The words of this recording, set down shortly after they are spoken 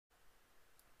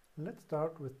Let's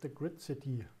start with the grid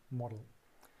city model.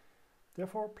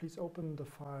 Therefore, please open the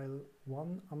file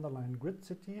 _grid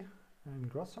city in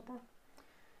Grasshopper.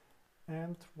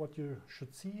 And what you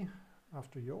should see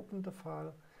after you open the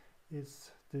file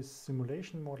is this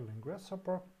simulation model in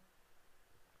Grasshopper.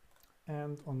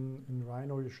 And in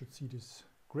Rhino you should see this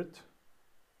grid,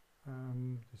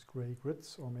 these gray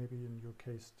grids, or maybe in your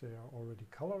case they are already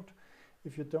colored.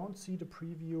 If you don't see the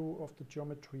preview of the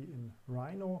geometry in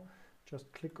Rhino,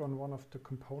 just click on one of the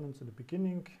components in the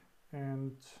beginning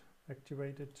and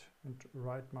activate it, and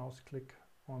right mouse click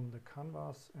on the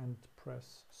canvas and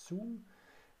press zoom,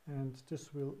 and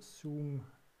this will zoom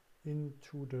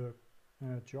into the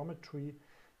geometry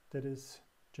that is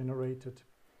generated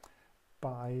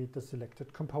by the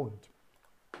selected component.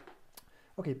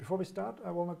 Okay, before we start, I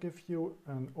want to give you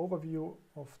an overview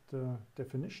of the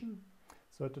definition.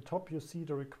 So at the top you see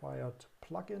the required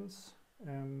plugins,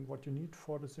 and what you need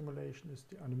for the simulation is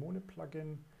the Anemone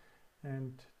plugin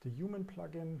and the human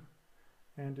plugin,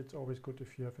 and it's always good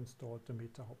if you have installed the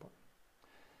MetaHopper.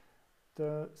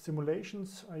 The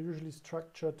simulations are usually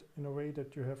structured in a way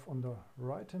that you have on the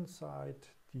right hand side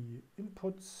the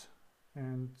inputs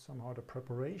and somehow the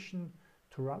preparation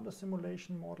to run the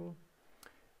simulation model.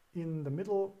 In the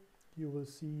middle you will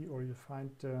see, or you find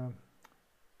the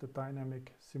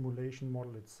dynamic simulation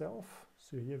model itself.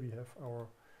 So here we have our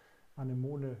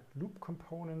Anemone loop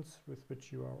components with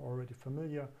which you are already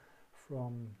familiar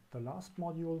from the last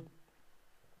module.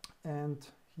 And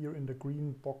here in the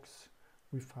green box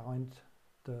we find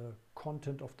the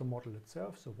content of the model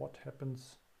itself, so what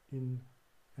happens in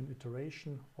an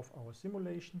iteration of our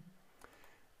simulation.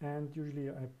 And usually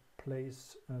I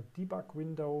place a debug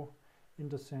window in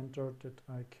the center that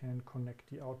I can connect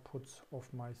the outputs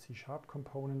of my C#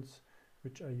 components,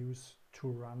 which I use to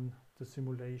run the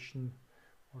simulation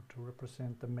or to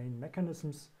represent the main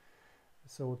mechanisms.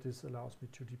 So this allows me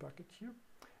to debug it here.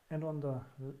 And on the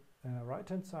right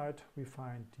hand side we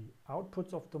find the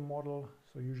outputs of the model.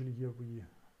 So usually here we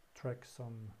track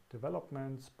some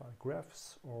developments by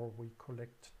graphs, or we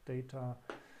collect data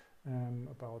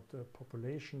about the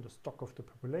population, the stock of the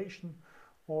population.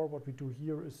 Or what we do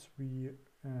here is we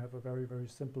have a very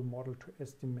simple model to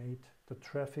estimate the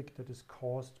traffic that is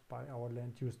caused by our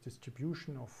land use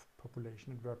distribution of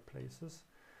population and workplaces,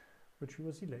 which we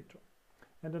will see later.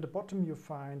 And at the bottom you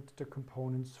find the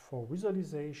components for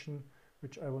visualization,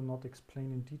 which I will not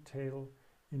explain in detail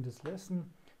in this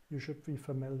lesson. You should be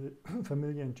familiar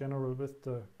in general with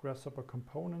the Grasshopper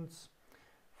components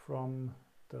from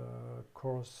the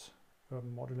course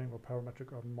urban modeling or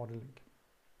parametric urban modeling.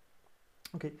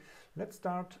 Okay, let's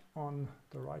start on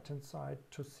the right hand side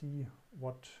to see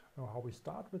how we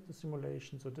start with the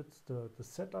simulation. So that's the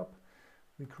setup.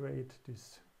 We create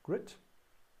this grid,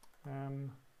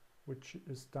 which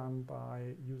is done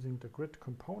by using the grid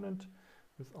component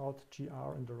with Alt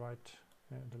GR in the right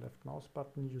the left mouse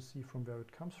button. You see from where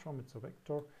it comes from, it's a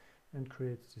vector, and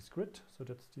creates this grid. So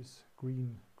that's this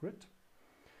green grid.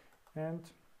 And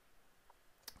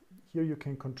here you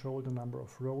can control the number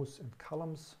of rows and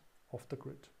columns of the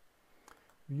grid.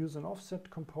 We use an offset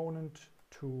component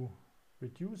to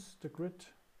reduce the grid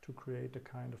to create a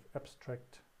kind of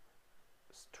abstract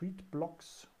street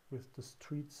blocks with the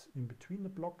streets in between the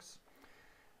blocks.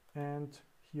 And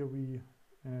here we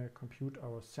compute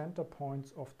our center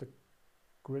points of the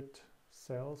grid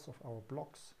cells of our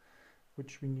blocks,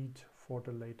 which we need for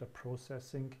the later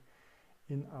processing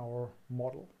in our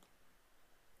model.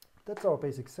 That's our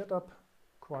basic setup,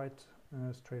 quite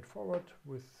straightforward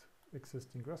with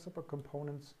existing Grasshopper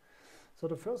components. So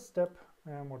the first step,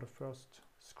 or the first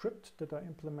script that I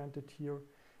implemented here,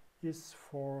 is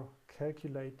for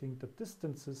calculating the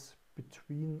distances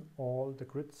between all the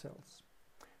grid cells.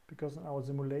 Because in our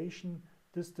simulation,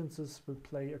 distances will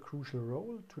play a crucial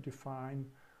role to define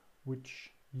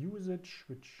which usage,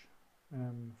 which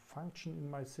function in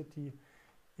my city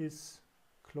is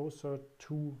closer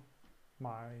to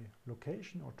my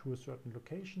location or to a certain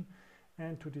location,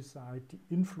 and to decide the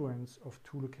influence of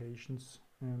two locations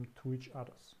to each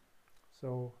others.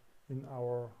 So in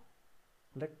our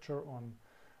lecture on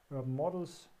urban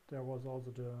models, there was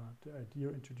also the idea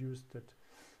introduced that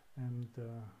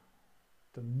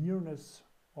the nearness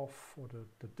of, or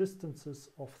the distances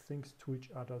of things to each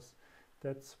others,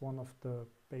 that's one of the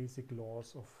basic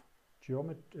laws of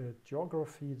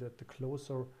geography, that the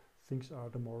closer things are,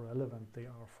 the more relevant they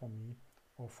are for me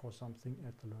or for something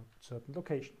at a certain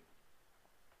location.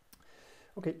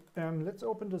 Okay, let's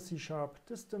open the C#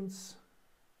 distance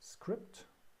script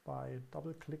by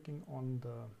double clicking on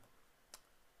the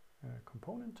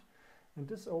component, and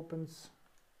this opens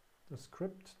the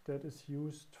script that is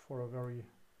used for a very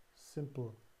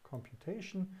simple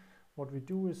computation, what we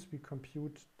do is we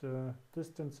compute the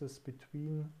distances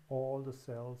between all the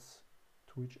cells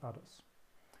to each others.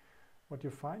 What you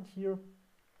find here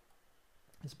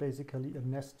is basically a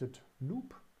nested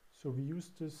loop. So we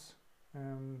use this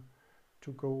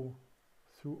to go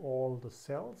through all the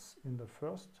cells in the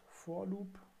first for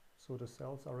loop. So the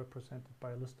cells are represented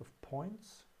by a list of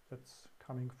points that's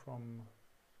coming from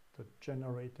the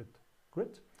generated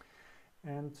grid.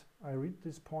 And I read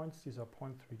these points, these are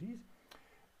point 3Ds,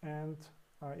 and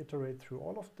I iterate through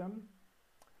all of them.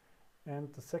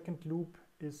 And the second loop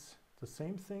is the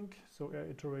same thing. So I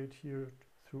iterate here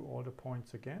through all the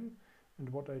points again. And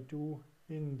what I do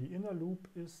in the inner loop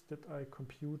is that I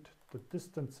compute the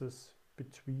distances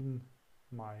between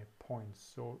my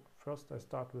points. So first I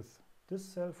start with this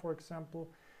cell, for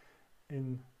example,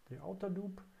 in the outer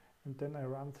loop, and then I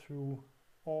run through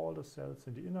all the cells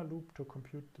in the inner loop to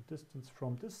compute the distance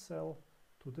from this cell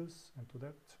to this and to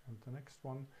that and the next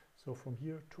one. So from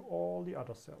here to all the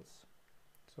other cells.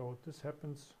 So this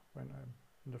happens when I'm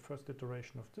in the first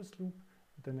iteration of this loop,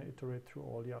 and then I iterate through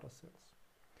all the other cells.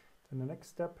 Then the next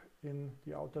step in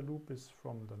the outer loop is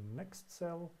from the next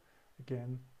cell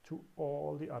again to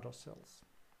all the other cells.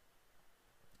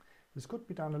 This could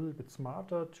be done a little bit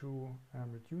smarter to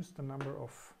reduce the number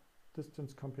of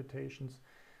distance computations,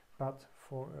 but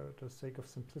for the sake of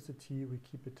simplicity we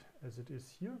keep it as it is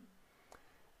here.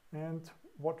 And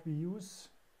what we use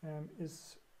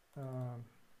is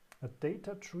a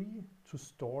data tree to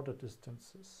store the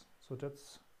distances. So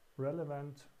that's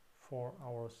relevant for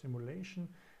our simulation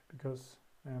because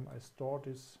I store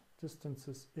these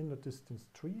distances in a distance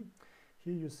tree.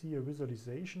 Here you see a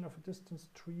visualization of a distance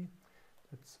tree.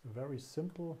 It's a very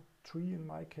simple tree in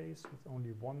my case with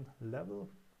only one level.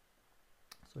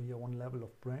 So here one level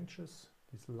of branches,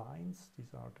 these lines,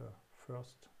 these are the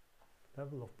first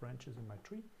level of branches in my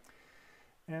tree.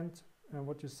 And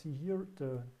what you see here,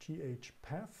 the GH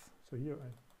path. So here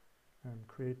I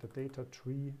create the data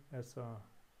tree as a,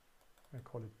 I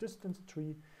call it distance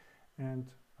tree,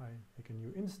 and I make a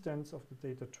new instance of the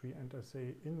data tree, and I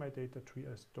say in my data tree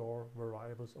I store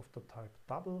variables of the type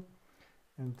double,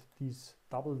 and these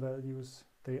double values,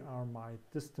 they are my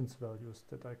distance values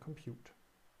that I compute.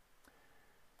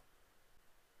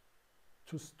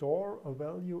 To store a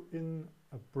value in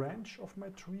a branch of my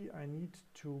tree, I need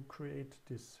to create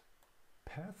this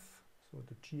path, so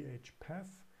the GH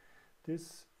path.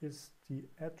 This is the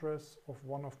address of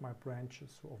one of my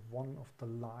branches, so of one of the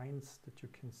lines that you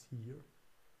can see here.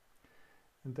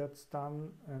 And that's done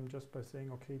just by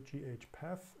saying, okay, GH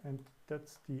path, and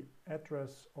that's the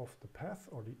address of the path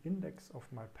or the index of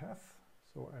my path.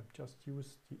 So I've just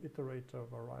used the iterator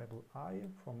variable I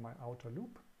from my outer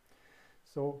loop.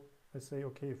 So I say,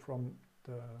 okay, from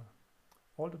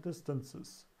all the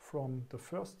distances from the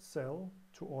first cell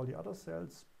to all the other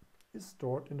cells is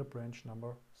stored in the branch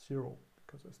number 0,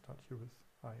 because I start here with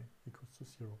I equals to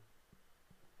 0.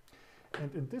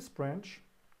 And in this branch,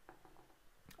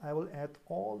 I will add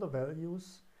all the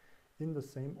values in the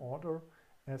same order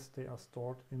as they are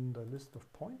stored in the list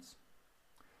of points.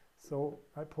 So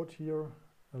I put here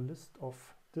a list of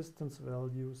distance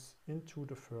values into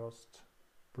the first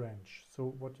branch.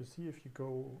 So what you see if you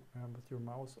go with your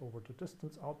mouse over the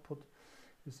distance output,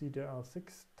 you see there are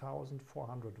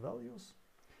 6,400 values,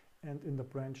 and in the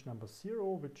branch number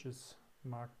 0, which is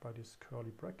marked by this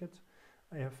curly bracket,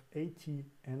 I have 80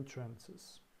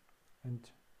 entrances, and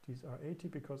these are 80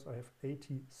 because I have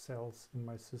 80 cells in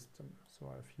my system.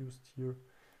 So I've used here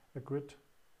a grid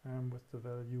with the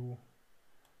value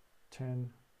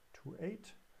 10 to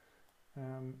 8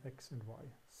 X and Y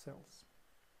cells.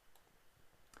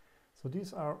 So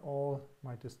these are all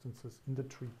my distances in the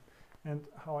tree. And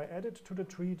how I add it to the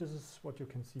tree, this is what you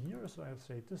can see here. So I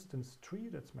say distance tree,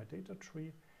 that's my data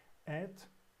tree, add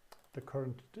the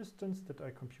current distance that I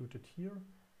computed here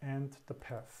and the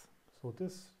path. So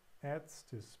this adds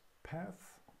this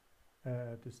path,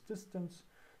 this distance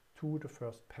to the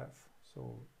first path.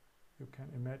 So you can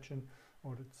imagine,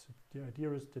 or the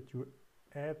idea is that you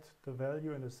add the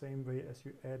value in the same way as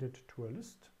you add it to a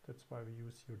list. That's why we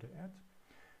use here the add.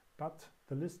 But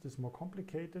the list is more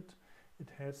complicated. It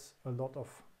has a lot of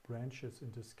branches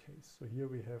in this case. So here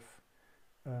we have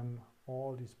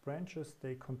all these branches.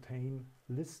 They contain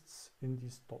lists in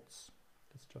these dots.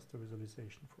 That's just a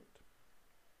visualization for it.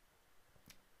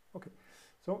 Okay,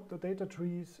 so the data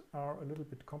trees are a little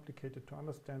bit complicated to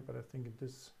understand, but I think in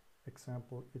this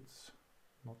example it's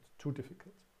not too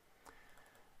difficult.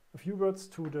 A few words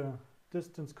to the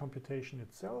distance computation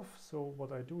itself. So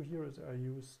what I do here is I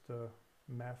use the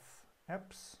math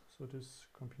abs. So this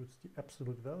computes the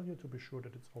absolute value to be sure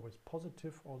that it's always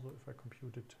positive, also if I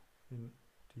compute it in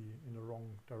in a wrong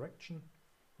direction.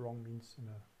 Wrong means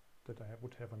that I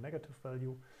would have a negative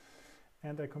value.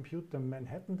 And I compute the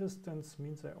Manhattan distance,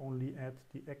 means I only add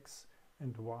the x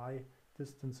and y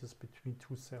distances between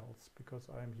two cells, because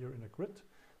I am here in a grid.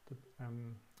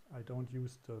 I don't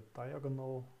use the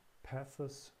diagonal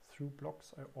paths through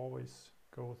blocks. I always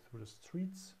go through the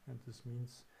streets, and this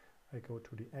means I go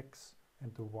to the x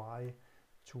and the y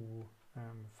to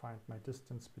find my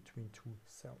distance between two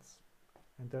cells.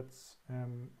 And that's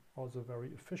also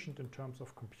very efficient in terms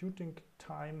of computing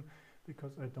time,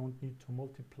 because I don't need to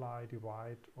multiply,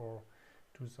 divide, or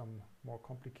do some more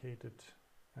complicated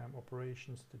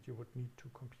operations that you would need to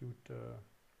compute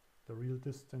the real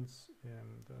distance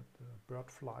and the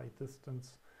bird fly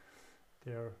distance.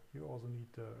 There you also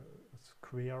need a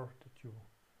square that you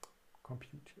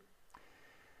compute here.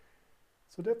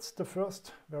 So that's the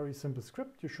first very simple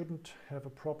script. You shouldn't have a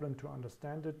problem to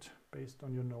understand it based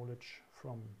on your knowledge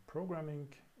from programming.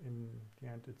 In the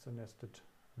end, it's a nested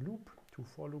loop, two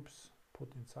for loops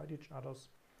put inside each others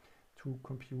to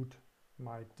compute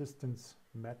my distance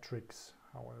matrix,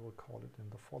 how I will call it in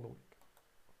the following.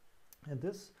 And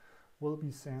this will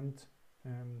be sent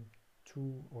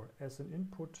to, or as an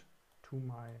input to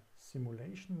my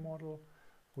simulation model,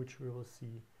 which we will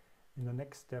see in the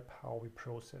next step how we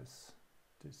process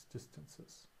these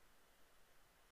distances.